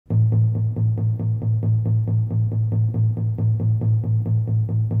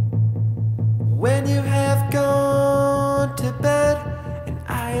When you have gone to bed and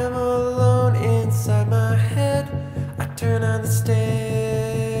I am alone inside my head, I turn on the stereo,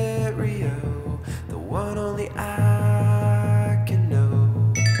 the one only I can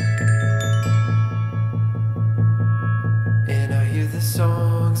know. And I hear the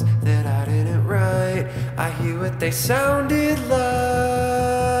songs that I didn't write, I hear what they sounded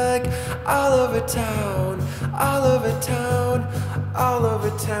like. All over town, all over town, all over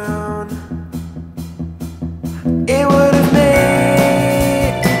town. It would have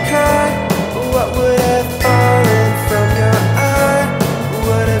made you cry. What would have fallen from your eye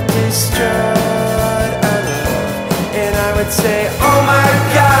would have destroyed our love. And I would say, oh my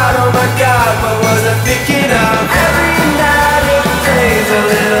God, what was I thinking of? Every night it plays a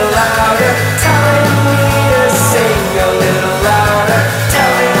little louder, telling me to sing a little louder,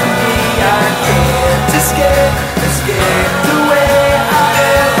 telling me I can't escape the way I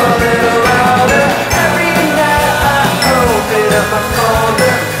am. A little louder. Every night I open up my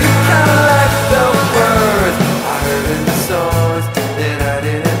folder, you collect the words I heard in the songs that I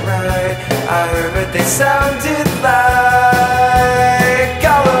didn't write. I heard what they sounded